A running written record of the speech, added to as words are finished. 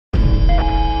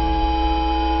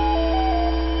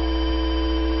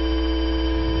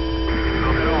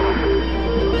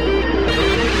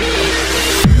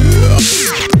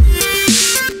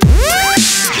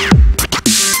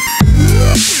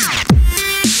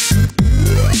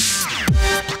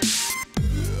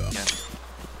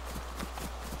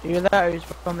Either that or he's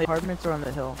from the apartments or on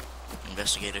the hill.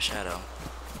 Investigator Shadow.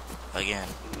 Again.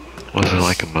 Was it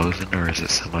like a Mosin or is it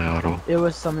semi-auto? It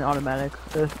was something automatic.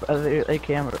 It was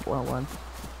AKM or 101.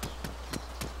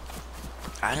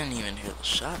 I didn't even hear the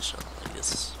shot. Like,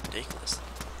 this is ridiculous.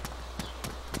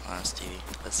 Honest TV.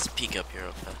 Let's peek up here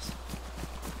real fast.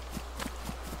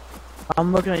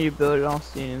 I'm looking at you, Bill. I don't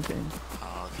see anything.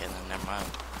 Oh, okay, then never mind.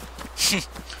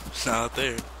 It's not out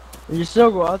there. You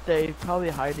still go out there. He's probably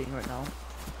hiding right now.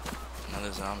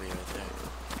 Another zombie right there.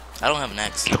 I don't have an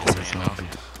axe. Kill So the you know. zombie.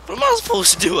 What am I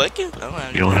supposed to do? I can't. I don't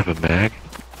have You don't have a mag?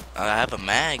 I have a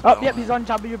mag. Oh, bro. yep, he's on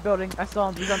top of your building. I saw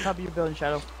him. He's on top of your building,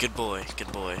 Shadow. Good boy.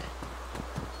 Good boy.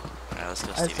 Alright, let's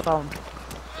go, I Stevie. saw him.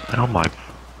 Oh my.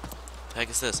 The heck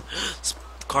is this?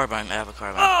 Carbine. I have a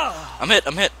carbine. I'm hit.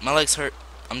 I'm hit. My leg's hurt.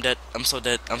 I'm dead. I'm so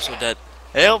dead. I'm so dead.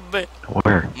 Help me.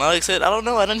 Where? My leg's hit. I don't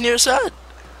know. I didn't hear a shot.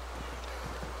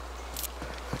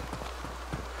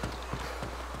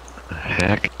 The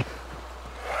heck?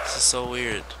 This is so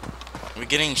weird. We're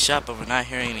getting shot, but we're not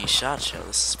hearing any shots, yo.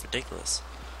 This is ridiculous.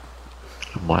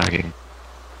 I'm lagging.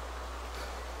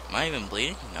 Am I even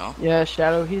bleeding? No. Yeah,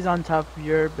 Shadow. He's on top of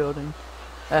your building.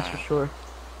 That's for sure.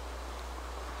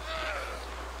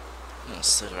 I'm gonna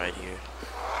sit right here.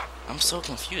 I'm so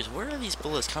confused. Where are these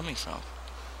bullets coming from?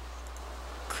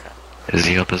 Crap. Is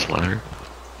he up his ladder?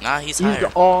 Nah, he's He's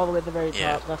higher. all the way at the very top.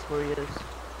 Yeah. That's where he is.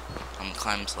 I'm gonna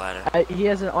climb this ladder. He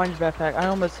has an orange backpack. I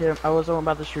almost hit him. I was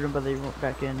about to shoot him, but they went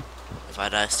back in. If I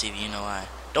die, Stevie, you know why.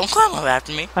 Don't climb up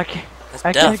after me. I can't. That's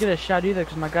I death. can't get a shot either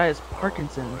because my guy has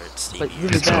Parkinson's. Lord, Stevie, But you're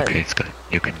really It's bad. okay, it's good.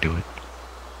 You can do it.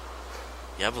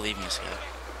 Yeah, I believe in you, Scott.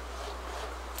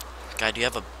 Guy, do you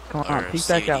have a... Come on, or peek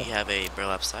Stevie, back do out. you have a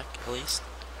burlap sack, at least?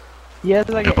 He has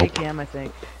like an Nope. AKM, I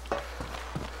think.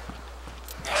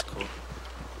 That's cool.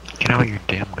 Get out your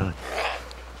damn gun.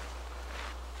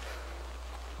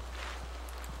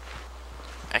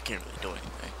 I can't really do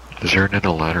anything. Is there another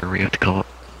ladder we have to come up?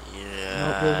 Yeah.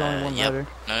 Nope, there's only one yep. ladder.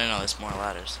 No, there's more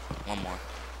ladders. One more.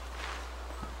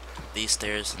 These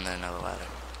stairs and then another ladder.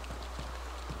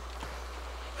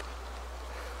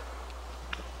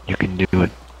 You can do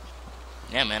it.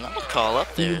 Yeah, man, I'm gonna call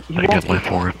up there. He I won't, got my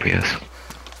 4 FPS.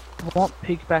 won't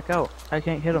peek back out. I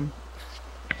can't hit him.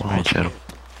 Come on, Shadow.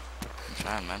 I'm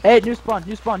trying, man. Hey, new spawn,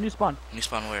 new spawn, new spawn. New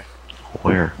spawn where?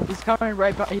 Where? He's coming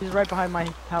right. He's right behind my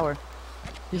tower.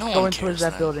 He's No one going cares towards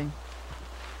that then. building.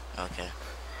 Okay.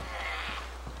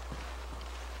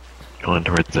 Going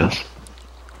towards this?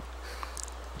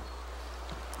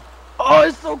 Oh,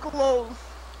 it's so close.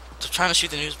 So trying to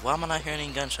shoot the news. Why am I not hearing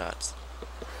any gunshots?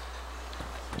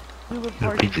 We were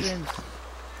No, peaches. Parkinson's.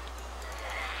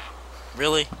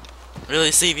 Really?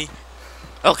 Really, Stevie?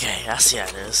 Okay, I see how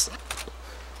it is.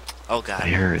 Oh god. I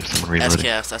hear it. Someone reloading.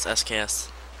 SKS, that's SKS.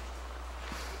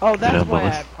 Oh, that's Yeah, why I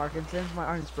boys. had Parkinson's. My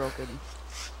arm's broken.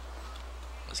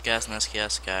 This guy's an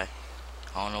SKS guy.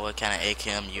 I don't know what kind of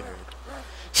AKM you heard.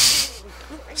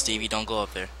 Stevie, don't go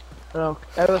up there. Oh,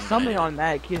 it was I'm something ready. on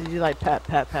that. He did like pat,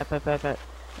 pat, pat, pat, pat, pat.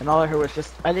 And all I heard was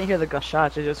just, I didn't hear the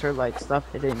gunshots. I just heard like stuff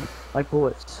hitting, like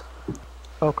bullets.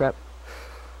 Oh crap.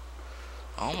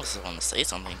 I almost want to say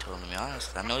something to him, to be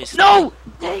honest. I know he's... No!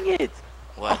 Dang it!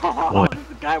 What? Oh, What? there's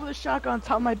a guy with a shotgun on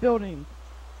top of my building.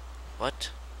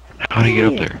 What? How do you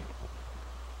get up there?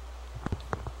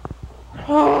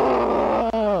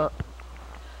 Oh,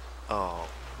 Oh,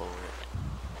 Lord.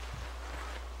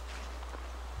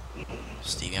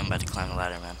 Stevie, I'm about to climb the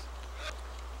ladder, man.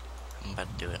 I'm about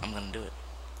to do it. I'm gonna do it.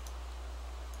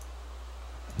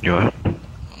 You what?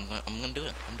 I'm gonna do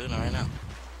it. I'm doing it right now.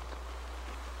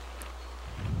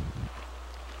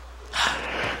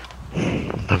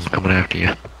 I'm coming after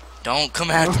you. Don't come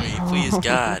after me, please,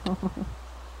 God.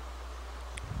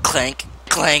 Clank,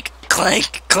 clank,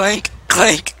 clank, clank,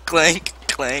 clank, clank,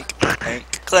 clank, clank,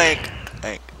 clank,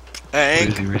 clank, Where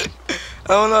is clank. he? Where is he?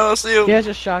 Oh no, I don't see him. he has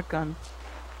a shotgun.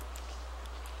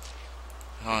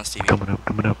 Hold on, Stevie. Coming up,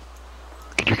 coming up.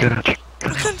 Get your gun out. Get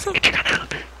your gun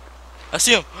out. I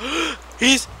see him.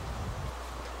 He's...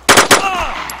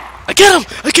 I get him!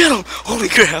 I get him! Holy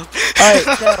crap!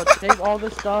 Alright, so take all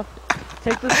the stuff.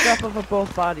 Take the stuff off of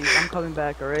both bodies. I'm coming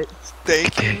back, alright?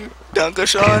 Thank you.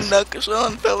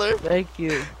 Dankeschön, feller. Thank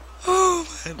you. Oh,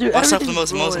 man. Dude, Watch out for the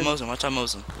everything's Mosin, ruined. Mosin. Watch out,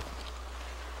 Mosin.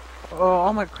 Oh,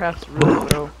 all my crap's ruined,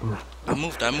 bro. I'm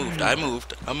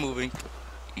moving.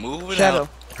 Moving Shadow. out.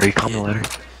 Are you climbing the ladder?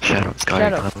 Shadow, Sky, are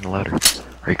you Shadow. climbing the ladder?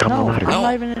 Are you climbing No, the ladder? I'm No.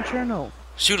 not even in Cherno.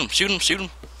 Shoot him, shoot him, shoot him.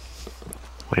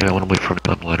 Wait, I want to wait for him to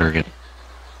climb the ladder again.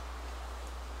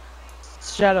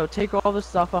 Shadow, take all the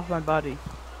stuff off my body.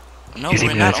 No, Easy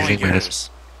we're minutes, not on easy minutes.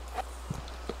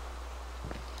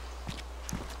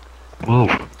 Whoa.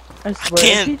 I swear, if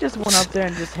can't. he just went up there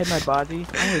and just hit my body,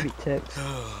 I'm gonna be ticked.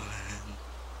 Oh,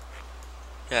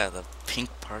 Yeah, the pink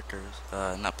Parkers.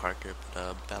 Not Parker,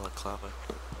 but balaclava.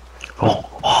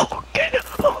 Get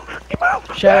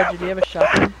out. Shadow, did you have a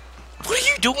shotgun? What are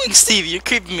you doing, Steve? You're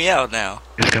creeping me out now.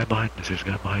 There's a guy behind us. There's a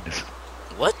guy behind us.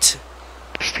 What?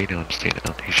 Stay down. Stay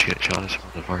down. He shot us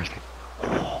from the fire escape.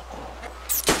 Go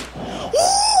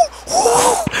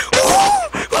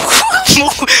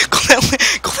that way!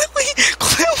 Go that way! Go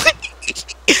that way!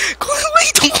 Go that way!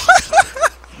 Don't.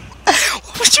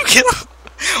 Why would you get up?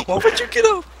 Why would you get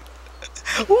up?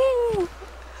 Ooh.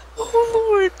 Oh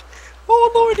Lord!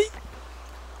 Oh Lordy!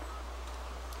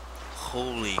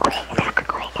 Holy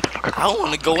crap! I don't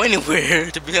want to go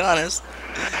anywhere, to be honest.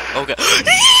 Okay. No!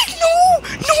 No! No!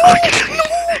 No!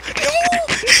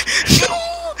 No!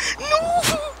 No!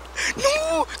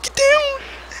 No! Get down!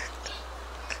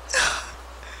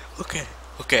 Okay.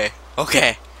 Okay.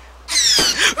 Okay.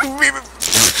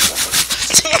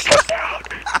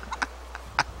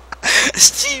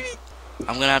 Stevie!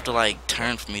 I'm gonna have to like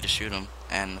turn for me to shoot him,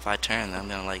 and if I turn, then I'm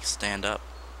gonna like stand up.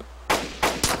 I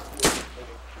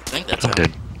think that's I'm how.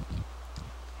 dead.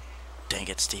 Dang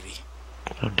it, Stevie.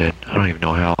 I'm dead. I don't even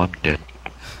know how I'm dead.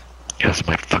 Yes,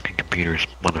 my fucking computer's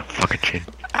motherfucking shit.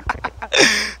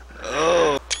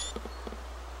 Oh.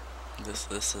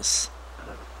 This is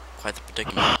quite the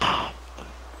predicament.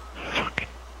 Fucking.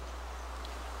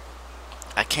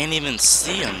 I can't even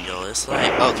see him, yo. It's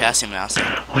like, oh, okay, I see him now. I see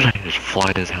him. Why did I just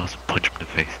fly to his house and punch him in the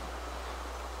face?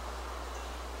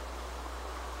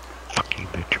 Fucking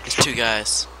bitch. There's two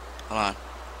guys. Hold on.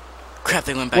 Crap,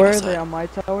 they went back Where are inside. they, on my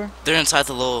tower? They're inside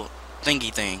the little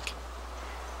thingy thing.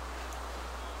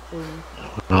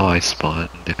 Oh, I spawned.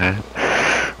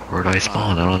 Where'd I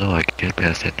spawn? I don't know. I can't get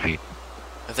past 10 feet.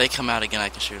 If they come out again, I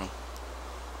can shoot them.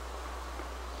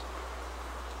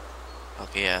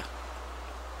 Okay, yeah.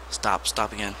 Stop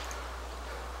again.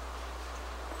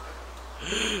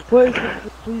 Wait,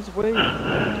 please wait.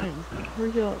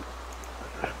 Hurry up.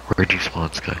 Where'd you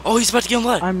spawn, Sky? Oh, he's about to get him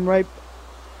blood. I'm right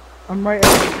at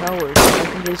the tower. So I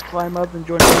can just climb up and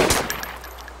join up.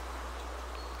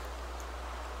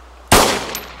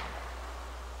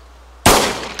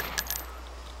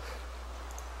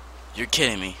 You're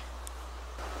kidding me.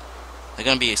 They're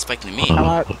gonna be expecting me. I'm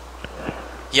out.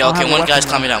 Yeah, I'll okay, have a one guy's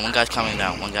weapon calming down, one guy's calming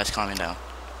down, one guy's calming down.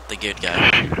 The good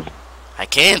guy. I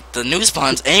can't, the new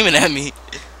spawn's aiming at me.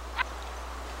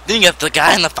 Then you got the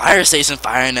guy in the fire station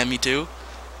firing at me too.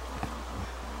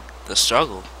 The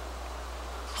struggle.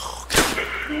 Oh, God.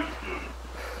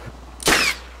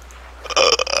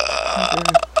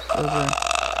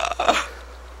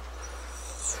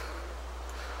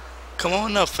 Come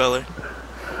on up, fella.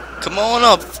 Come on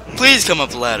up. Please come up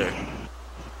the ladder.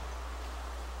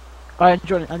 Alright,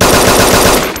 join it.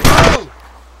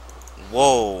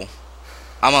 Whoa.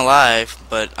 I'm alive,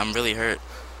 but I'm really hurt.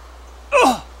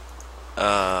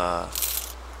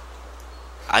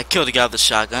 I killed a guy with a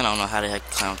shotgun. I don't know how the heck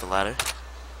to climb up the ladder.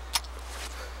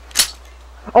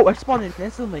 Oh, I spawned in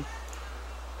instantly.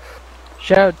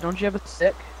 Shadow, don't you have a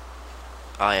stick?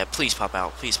 Oh yeah, please pop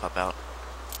out. Please pop out.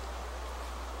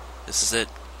 This is it.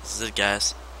 This is it,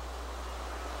 guys.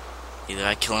 Either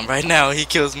I kill him right now or he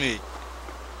kills me.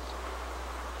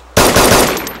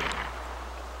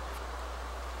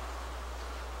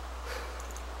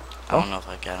 I don't know if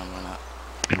I got him or not.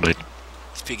 But,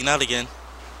 He's peeking out again.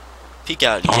 Peek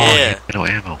out, oh, yeah. no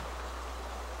ammo.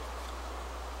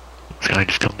 Sky,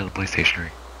 just come to the police station.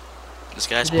 This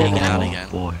guy's Yeah. peeking out Oh, again.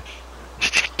 boy.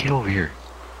 Just get over here.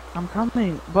 I'm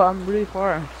coming, but I'm really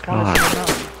far. I'm spawning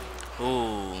God. now.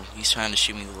 Ooh, he's trying to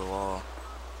shoot me through the wall.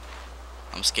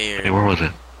 I'm scared. Hey, where was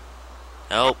it?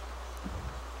 Help.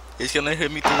 He's gonna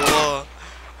hit me through the wall.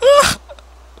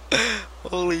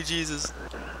 Holy Jesus.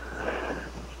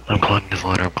 I'm climbing this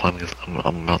ladder. I'm climbing this.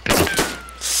 I'm out there.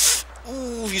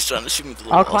 Ooh, he's trying to shoot me through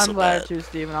the I'll wall climb so the ladder bad. too,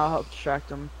 Steve, and I'll help distract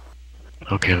him.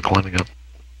 Okay, I'm climbing up.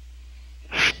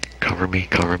 Cover me,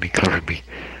 cover me, cover me.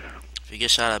 If you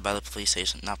get shot at by the police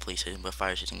station, not police station, but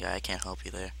fire station guy, I can't help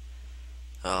you there.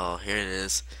 Oh, here it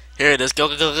is. Here it is. Go,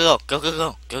 go, go, go, go, go,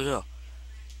 go, go, go.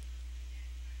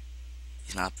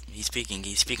 He's not, he's speaking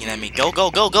at me. Go, go,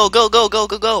 go, go, go, go, go,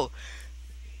 go, go.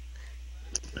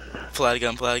 Pull out a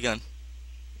gun, pull out a gun.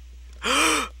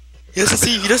 He doesn't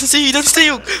see you, he doesn't see you, he doesn't see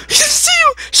you. He doesn't see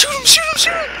you. Shoot him, shoot him,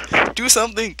 shoot him. Do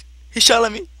something. He shot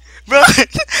at me. Run.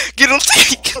 Get him,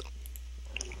 Stevie. Get him.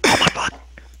 Oh my god.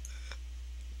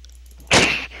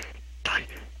 Die.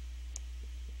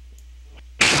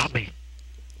 Shot me.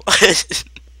 What?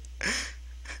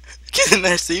 Get in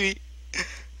there, Stevie.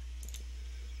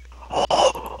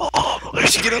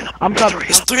 Where'd you get him? I'm coming.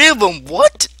 There's three of them.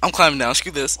 What? I'm climbing down.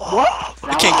 Screw this. What?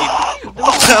 I can't get.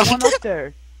 There's one up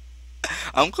there.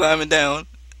 I'm climbing down.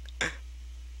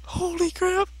 Holy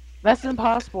crap! That's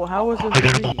impossible. How was it? I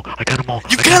got them all. I got them all.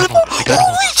 You I got them all. him! I got 'em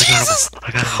all. Holy Jesus!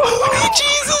 I got them all. Holy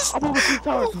Jesus! I'm over 2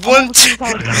 towers. I'm One, over 2 two,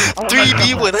 towers.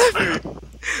 3v whatever.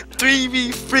 3v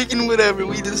freaking whatever.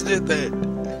 We just did that.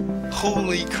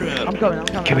 Holy crap! I'm coming. I'm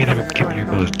coming. Give me I'm your coming.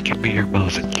 Moses. Give me your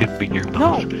Moses. Give me your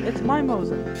No, Moses. it's my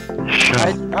Mosin. Shut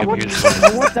I up. want Give me I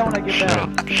your want that when I get Shut back.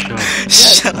 up. Shut up.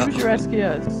 Yes, Shut up. use your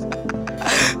SKS.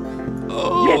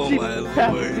 You Oh can't see my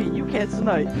past lord. me. You can't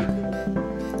snipe.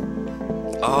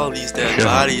 All these dead Shut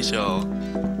up. bodies, y'all.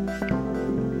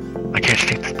 I can't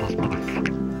stand this motherfucker.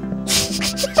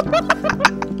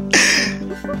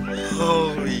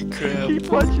 Holy crap. Keep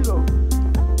punching them.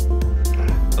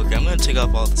 Okay, I'm gonna take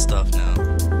off all the stuff now.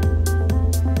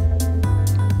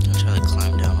 I'm trying to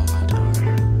climb down on my tower.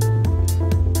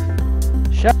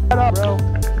 Shut up, bro.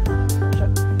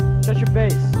 Shut your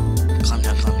face. Climb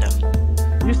down, climb down.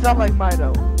 You sound like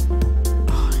Mido.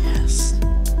 Oh, yes.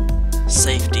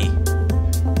 Safety.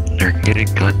 Nerd, get a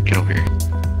gun. Get over here.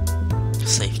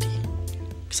 Safety.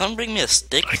 Can someone bring me a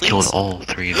stick, I please? killed all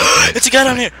 3 of these guys. It's a guy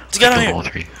down here! It's a guy I down killed here! all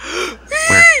 3.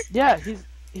 Where? Yeah,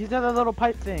 he's got that little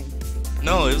pipe thing.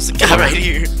 No, it was a guy right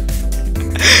here.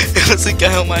 It was a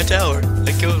guy on my tower.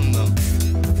 I killed him though.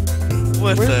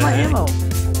 What Where's the my heck? ammo?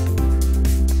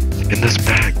 In this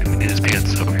bag. In his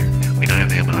pants over here. I mean, I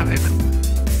have ammo. I have ammo.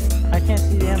 I can't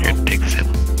see the ammo. Here, take this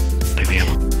ammo. Take the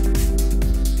ammo.